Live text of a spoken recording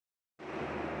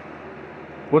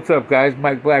What's up, guys?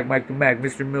 Mike Black, Mike the Mac.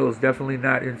 Mr. Mills, definitely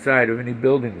not inside of any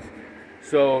buildings.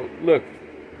 So, look,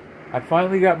 I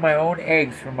finally got my own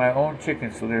eggs from my own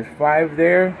chickens. So there's 5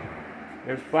 there.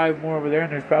 There's 5 more over there,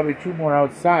 and there's probably 2 more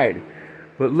outside.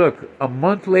 But look, a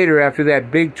month later after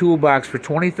that big toolbox for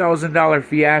 $20,000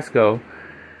 fiasco,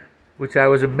 which I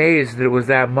was amazed that it was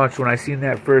that much when I seen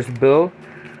that first bill,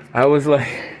 I was like,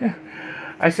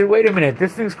 I said, wait a minute,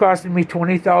 this thing's costing me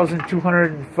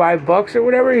 $20,205 or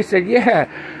whatever? He said, yeah.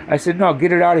 I said, no,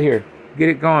 get it out of here. Get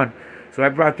it gone. So I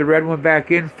brought the red one back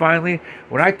in finally.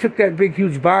 When I took that big,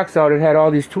 huge box out, it had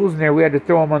all these tools in there. We had to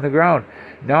throw them on the ground.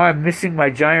 Now I'm missing my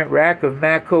giant rack of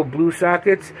Matco blue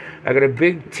sockets. I got a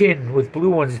big tin with blue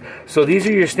ones. So these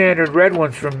are your standard red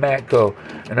ones from Matco.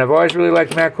 And I've always really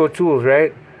liked Matco tools,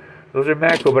 right? Those are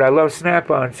Matco, but I love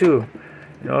Snap-on too.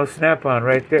 You know, Snap-on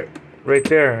right there. Right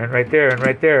there, and right there, and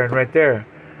right there, and right there.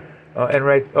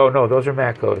 Oh no, those are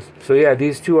Matcos. So yeah,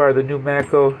 these two are the new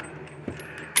Matco.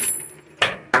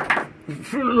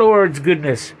 For Lord's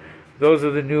goodness. Those are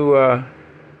the new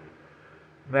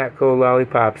Matco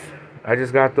lollipops. I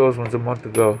just got those ones a month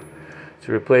ago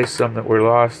to replace some that were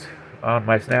lost on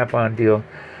my Snap-on deal.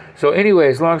 So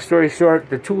anyways, long story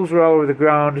short, the tools were all over the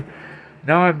ground.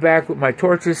 Now I'm back with my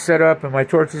torches set up and my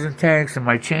torches and tanks and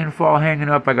my chain fall hanging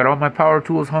up. I got all my power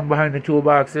tools hung behind the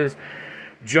toolboxes.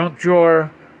 Junk drawer,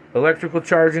 electrical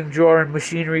charging drawer and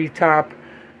machinery top.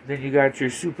 Then you got your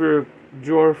super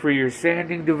drawer for your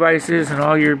sanding devices and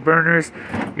all your burners.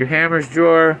 Your hammers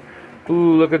drawer.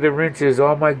 Ooh, look at the wrenches.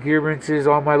 All my gear wrenches,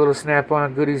 all my little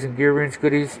Snap-on goodies and gear wrench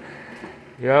goodies.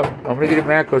 Yep, I'm going to get a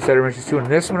Matco set of wrenches too. And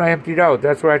this one I emptied out.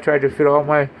 That's where I tried to fit all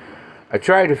my...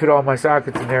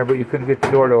 sockets in there, but you couldn't get the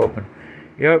door to open.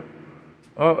 Yep.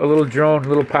 Oh, a little drone, a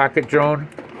little pocket drone.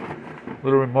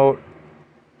 Little remote.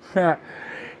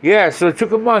 Yeah, so it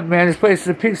took a month, man. This place is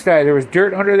a pigsty. There was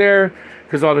dirt under there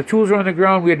because all the tools were on the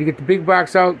ground. We had to get the big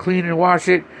box out, clean and wash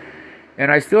it.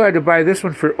 And I still had to buy this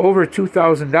one for over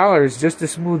 $2,000 just to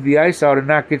smooth the ice out and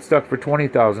not get stuck for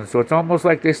 $20,000. So it's almost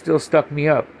like they still stuck me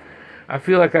up. I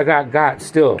feel like I got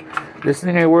still. This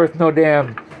thing ain't worth no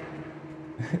damn...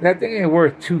 That thing ain't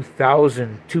worth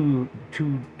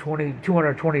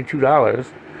 $222.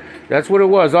 That's what it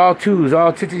was. All twos,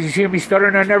 all two. You hear me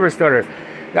stuttering? I never stutter.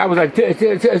 I was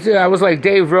like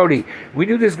Dave Rhody. We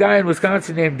knew this guy in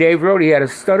Wisconsin named Dave Rhody. He had a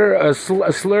stutter, a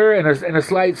slur, and a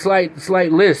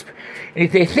slight lisp. And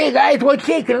he'd say, "Hey guys, one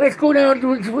second, let's go down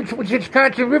to the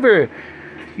Wisconsin River.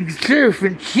 You can surf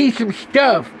and see some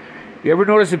stuff." You ever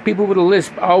notice that people with a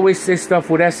lisp always say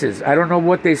stuff with S's? I don't know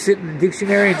what they sit in the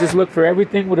dictionary and just look for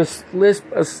everything with a lisp,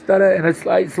 a stutter, and a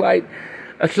slight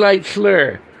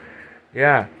slur.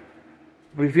 Yeah.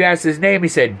 But if you ask his name, he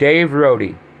said Dave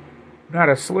Rhody. Not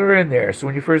a slur in there. So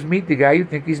when you first meet the guy, you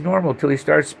think he's normal till he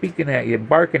starts speaking at you,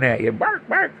 barking at you. Bark,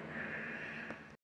 bark.